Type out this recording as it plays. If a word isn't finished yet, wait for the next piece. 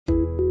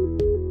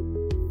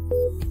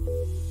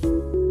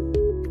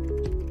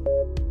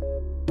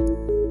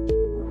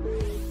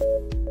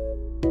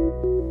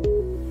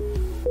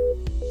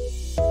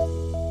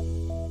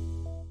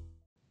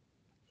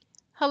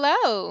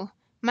Hello,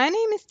 my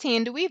name is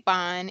Tandu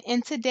Vaughn,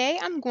 and today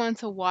I'm going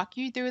to walk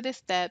you through the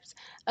steps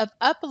of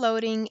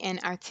uploading an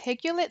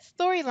articulate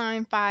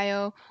storyline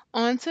file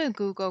onto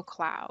Google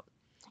Cloud.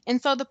 And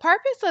so the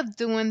purpose of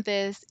doing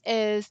this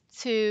is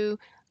to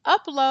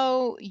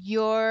upload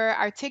your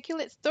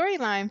articulate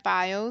storyline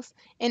files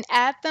and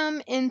add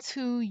them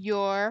into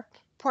your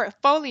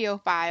portfolio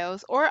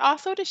files, or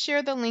also to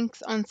share the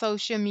links on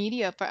social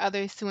media for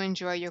others to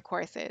enjoy your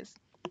courses.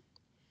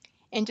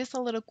 And just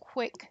a little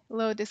quick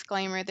little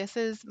disclaimer, this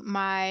is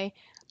my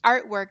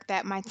artwork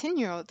that my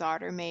 10-year-old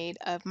daughter made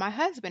of my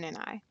husband and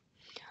I.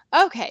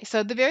 Okay,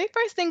 so the very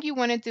first thing you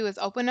want to do is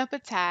open up a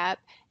tab.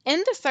 In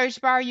the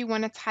search bar, you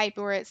want to type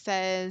where it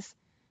says,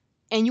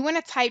 and you want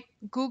to type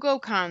Google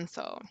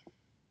Console.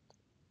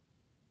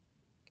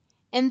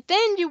 And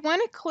then you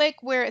want to click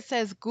where it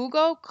says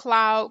Google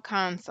Cloud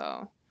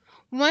Console.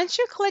 Once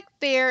you click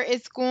there,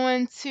 it's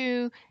going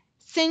to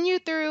send you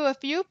through a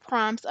few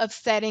prompts of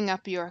setting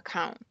up your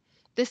account.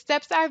 The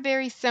steps are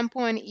very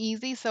simple and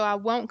easy, so I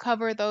won't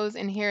cover those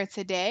in here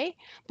today.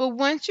 But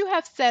once you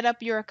have set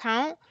up your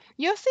account,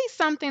 you'll see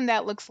something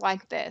that looks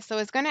like this. So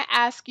it's going to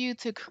ask you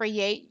to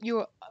create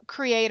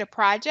a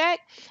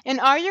project, and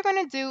all you're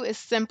going to do is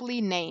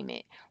simply name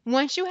it.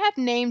 Once you have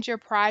named your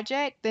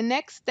project, the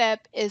next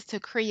step is to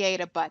create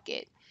a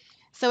bucket.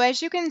 So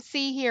as you can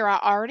see here, I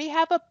already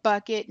have a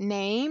bucket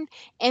named,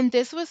 and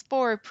this was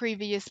for a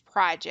previous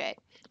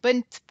project. But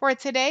for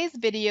today's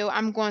video,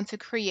 I'm going to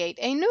create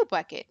a new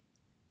bucket.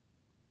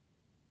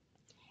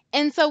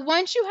 And so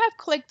once you have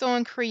clicked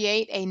on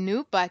create a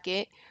new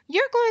bucket,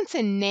 you're going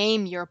to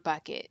name your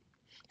bucket.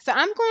 So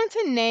I'm going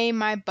to name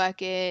my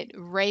bucket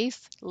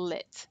Race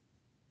Lit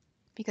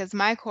because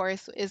my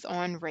course is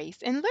on race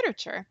and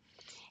literature.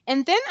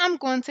 And then I'm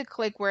going to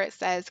click where it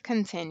says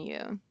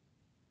continue.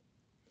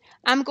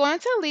 I'm going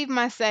to leave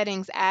my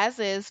settings as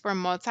is for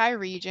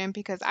multi-region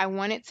because I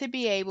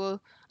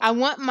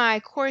want my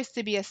course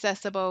to be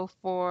accessible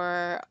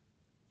for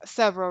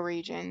several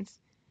regions.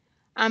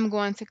 I'm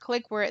going to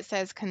click where it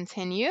says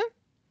continue.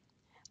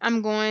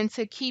 I'm going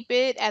to keep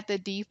it at the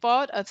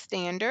default of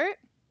standard.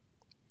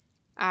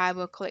 I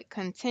will click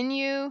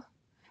continue.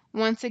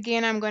 Once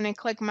again, I'm going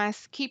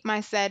to keep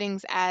my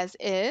settings as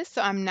is.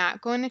 So I'm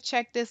not going to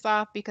check this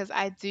off because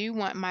I do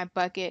want my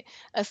bucket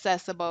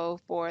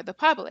accessible for the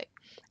public.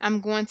 I'm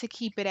going to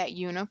keep it at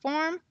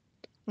uniform.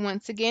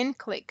 Once again,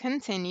 click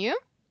continue.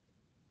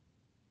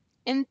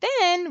 And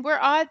then we're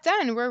all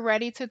done. We're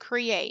ready to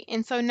create.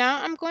 And so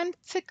now I'm going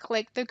to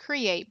click the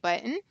create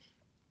button.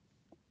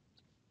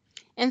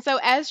 And so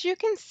as you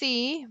can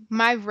see,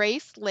 my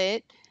race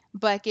lit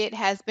bucket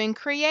has been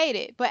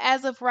created. But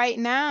as of right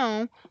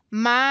now,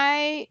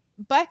 my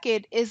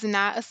bucket is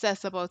not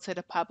accessible to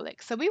the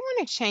public. So we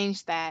want to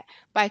change that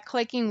by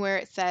clicking where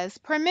it says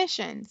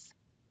permissions.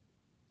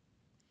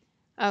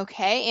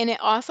 Okay, and it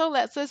also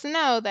lets us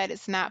know that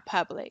it's not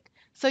public.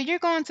 So you're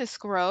going to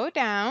scroll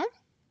down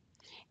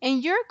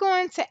and you're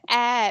going to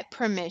add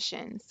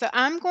permissions. So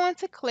I'm going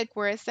to click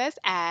where it says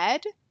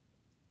add.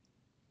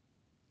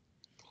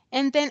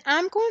 And then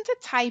I'm going to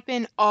type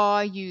in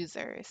all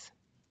users.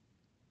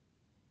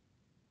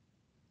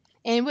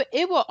 And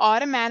it will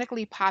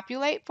automatically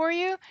populate for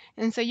you.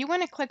 And so you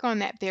want to click on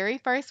that very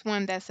first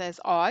one that says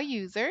all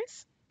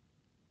users.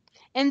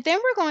 And then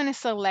we're going to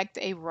select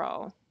a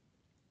row.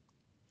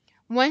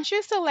 Once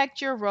you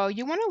select your row,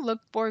 you want to look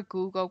for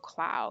Google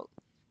Cloud.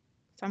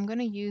 So I'm going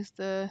to use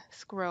the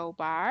scroll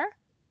bar.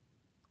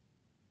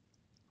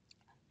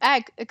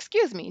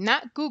 Excuse me,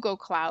 not Google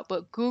Cloud,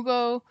 but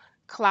Google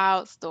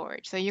Cloud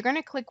Storage. So you're going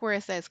to click where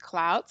it says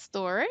Cloud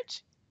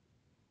Storage.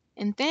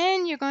 And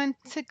then you're going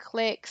to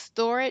click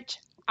Storage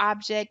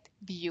Object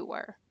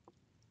Viewer.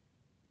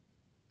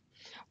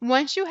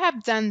 Once you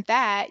have done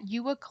that,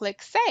 you will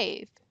click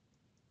Save.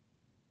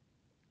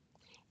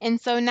 And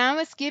so now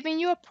it's giving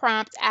you a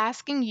prompt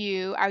asking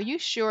you, are you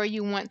sure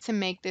you want to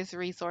make this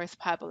resource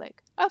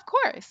public? Of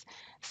course.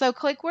 So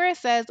click where it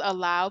says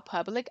Allow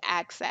Public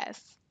Access.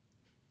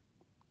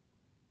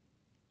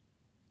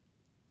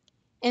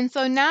 And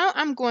so now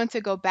I'm going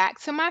to go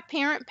back to my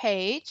parent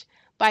page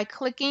by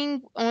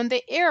clicking on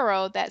the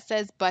arrow that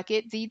says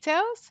Bucket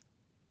Details.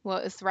 Well,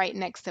 it's right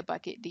next to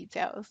Bucket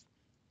Details.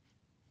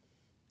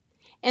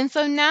 And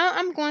so now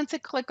I'm going to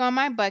click on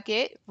my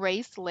bucket,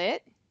 Race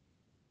Lit.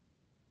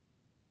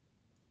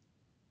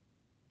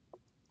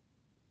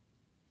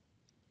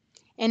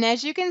 And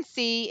as you can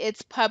see,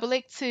 it's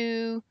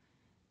I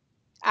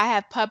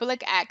have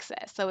public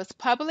access. So it's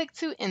public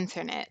to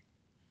internet.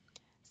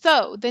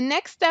 So the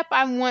next step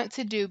I want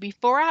to do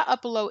before I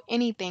upload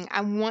anything, I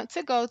want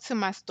to go to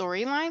my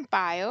storyline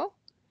file.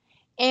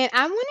 And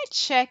I want to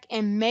check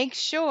and make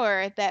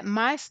sure that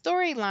my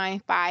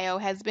storyline file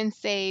has been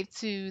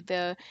saved to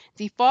the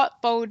default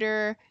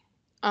folder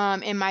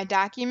in my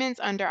documents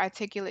under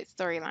Articulate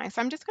Storyline.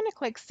 So I'm just going to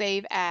click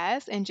Save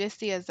As and just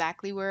see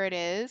exactly where it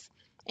is.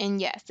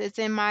 And yes, it's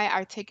in my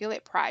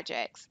Articulate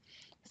projects.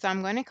 So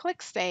I'm going to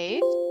click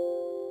Save.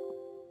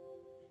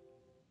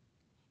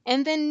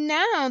 And then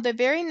now the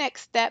very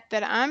next step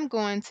that I'm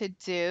going to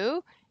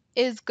do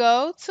is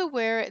go to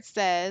where it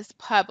says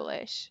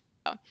publish.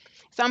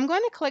 So I'm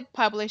going to click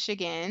publish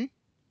again.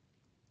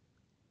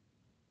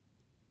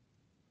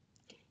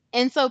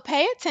 And so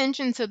pay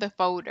attention to the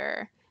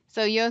folder.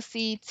 So you'll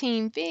see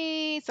Team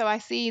V. So I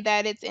see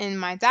that it's in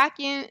my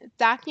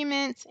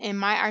documents and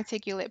my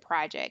articulate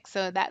project.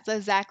 So that's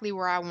exactly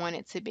where I want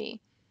it to be.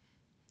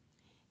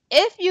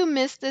 If you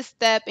missed this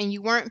step and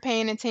you weren't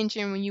paying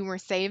attention when you were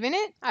saving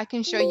it, I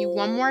can show you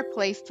one more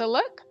place to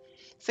look.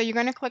 So you're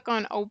going to click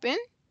on open.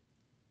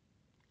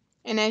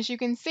 And as you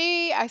can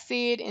see, I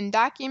see it in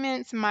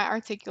documents, my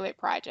articulate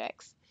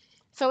projects.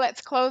 So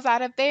let's close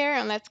out of there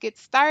and let's get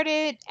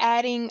started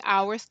adding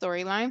our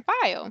storyline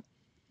file.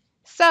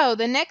 So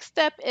the next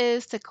step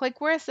is to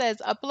click where it says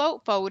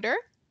upload folder.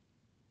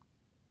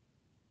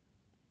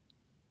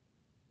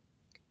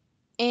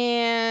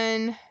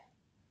 And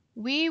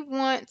we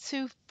want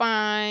to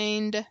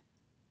find,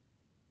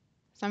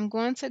 so I'm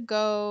going to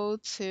go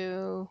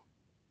to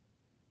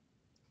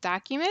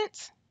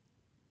documents,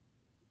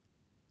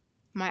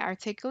 my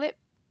articulate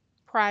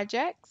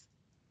projects,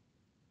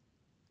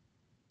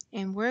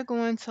 and we're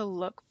going to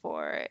look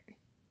for it.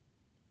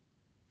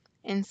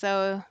 And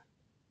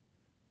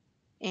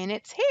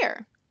it's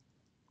here.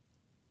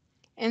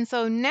 And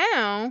so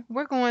now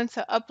we're going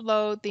to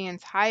upload the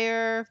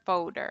entire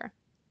folder.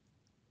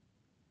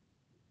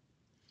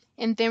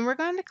 And then we're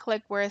going to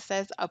click where it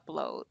says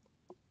upload.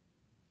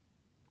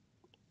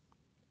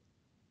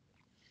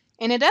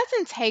 And it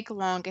doesn't take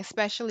long,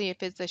 especially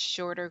if it's a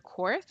shorter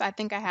course. I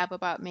think I have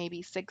about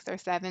maybe 6 or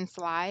 7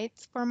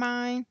 slides for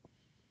mine.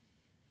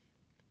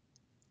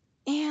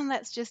 And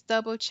let's just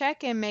double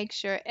check and make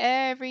sure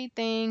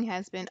everything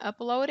has been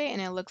uploaded,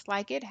 and it looks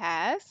like it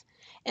has.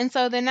 And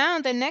so then now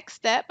the next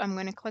step, I'm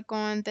going to click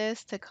on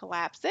this to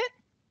collapse it.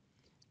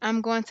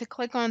 I'm going to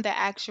click on the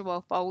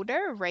actual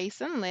folder,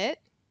 Race and Lit.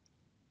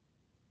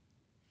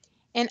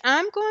 And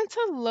I'm going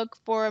to look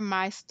for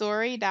my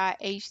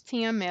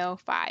story.html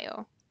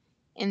file.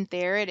 And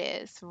there it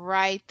is,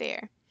 right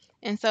there.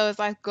 And so as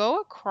I go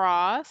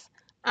across,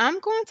 I'm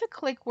going to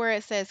click where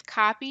it says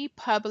copy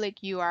public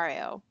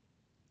URL.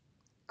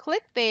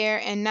 Click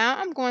there, and now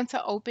I'm going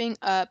to open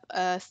up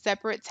a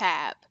separate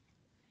tab.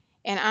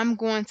 And I'm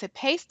going to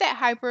paste that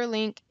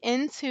hyperlink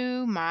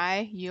into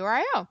my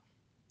URL.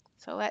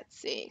 So let's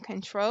see,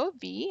 Control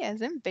V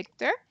as in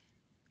Victor,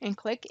 and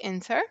click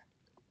enter.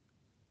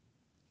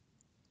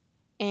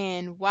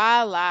 And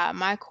voila,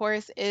 my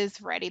course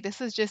is ready.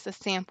 This is just a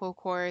sample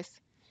course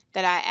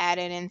that I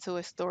added into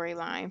a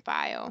storyline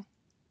file.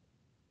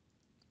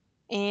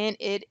 And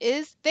it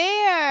is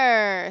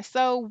there.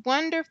 So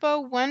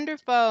wonderful,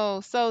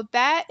 wonderful. So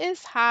that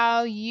is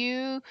how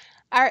you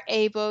are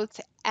able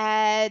to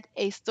add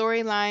a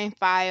storyline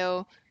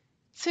file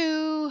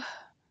to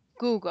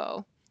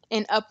Google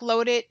and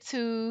upload it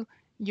to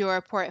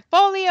your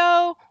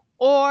portfolio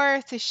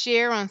or to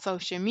share on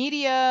social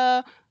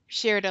media,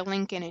 share the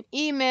link in an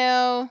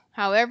email,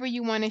 however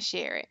you want to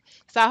share it.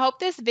 So I hope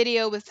this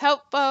video was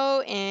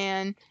helpful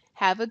and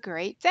have a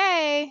great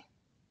day.